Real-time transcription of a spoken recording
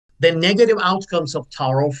the negative outcomes of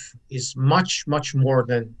tarof is much, much more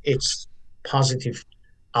than its positive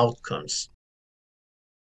outcomes.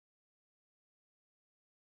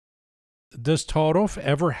 Does tarof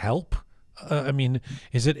ever help? I mean,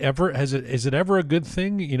 is it ever is it ever a good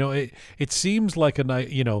thing? You know, it seems like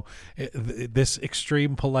this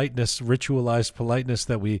extreme politeness, ritualized politeness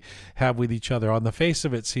that we have with each other. On the face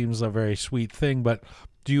of it, seems a very sweet thing, but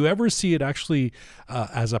do you ever see it actually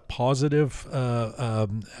as a positive,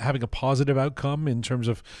 having a positive outcome in terms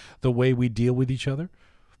of the way we deal with each other?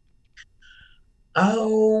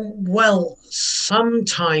 Oh, well,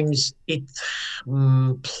 sometimes it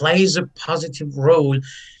plays a positive role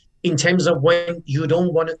in terms of when you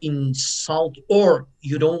don't want to insult or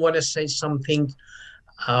you don't want to say something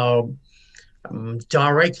uh,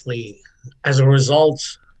 directly. As a result,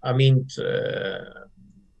 I mean,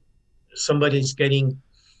 somebody's getting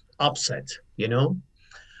upset, you know?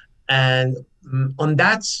 And on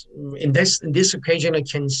that, in this occasion, I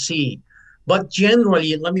can see. But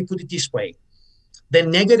generally, let me put it this way. The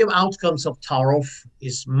negative outcomes of tarof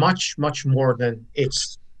is much, much more than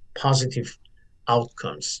its positive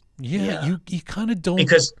outcomes. Yeah, you kind of don't,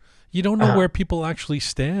 because you don't know where people actually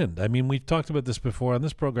stand. I mean, we've talked about this before on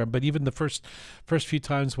this program, but even the first few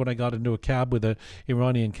times when I got into a cab with an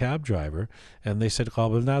Iranian cab driver and they said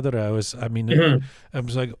 "Qabl nadara," I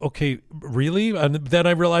was like, okay, really? And then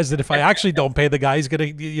I realized that if I actually don't pay, the guy's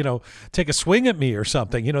going to, take a swing at me or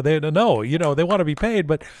something. They want to be paid,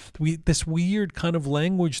 but this weird kind of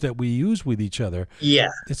language that we use with each other. Yeah,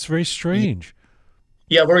 it's very strange.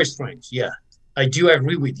 Yeah, very strange. Yeah. I do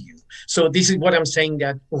agree with you. So this is what I'm saying,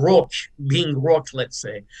 that Roqe, being Roqe, let's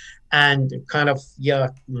say, and kind of,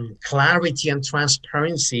 clarity and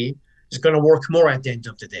transparency is going to work more at the end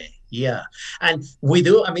of the day. Yeah. And we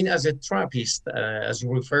do, as a therapist, as you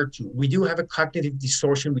referred to, we do have a cognitive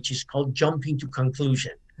distortion, which is called jumping to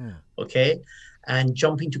conclusion. Okay. And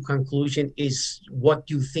jumping to conclusion is what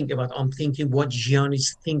you think about. I'm thinking what Gian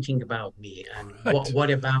is thinking about me, and what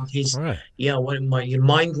about his, what my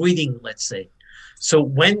mind reading, let's say. So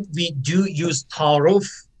when we do use tarof,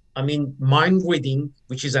 mind reading,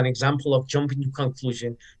 which is an example of jumping to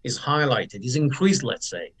conclusion, is highlighted, is increased, let's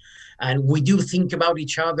say. And we do think about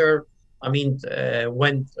each other. When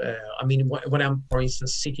I'm, for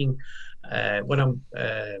instance, sitting, when I'm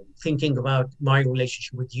thinking about my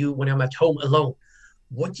relationship with you, when I'm at home alone,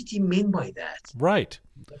 what did he mean by that? Right.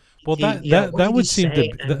 Well, that would seem to,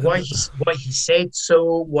 and why he said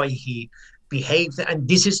so, why he behaved, and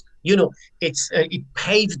this is, it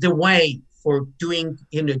paved the way for doing,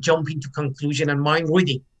 jumping to conclusion and mind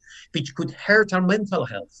reading, which could hurt our mental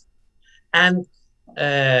health and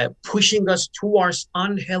pushing us towards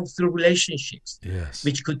unhealthy relationships. Yes.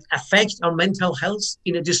 Which could affect our mental health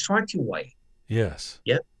in a destructive way. Yes.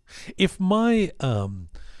 Yeah. If my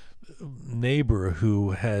neighbor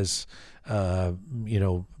who has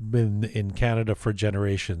been in Canada for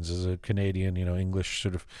generations, as a Canadian, English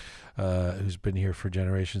sort of, who's been here for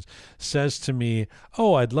generations, says to me,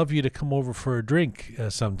 "Oh, I'd love you to come over for a drink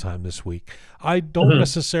sometime this week." I don't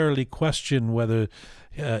necessarily question whether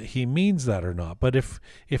he means that or not. But if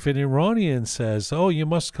an Iranian says, "Oh, you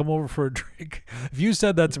must come over for a drink," if you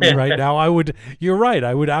said that to me right now, you're right.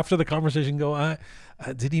 I would, after the conversation, go,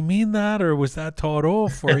 did he mean that, or was that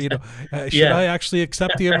tarof, or should I actually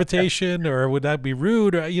accept the invitation, or would that be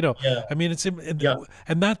rude, or it's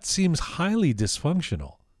and that seems highly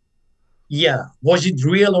dysfunctional. Yeah, was it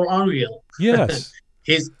real or unreal? Yes.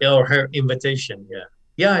 His or her invitation.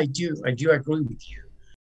 Yeah, I do agree with you.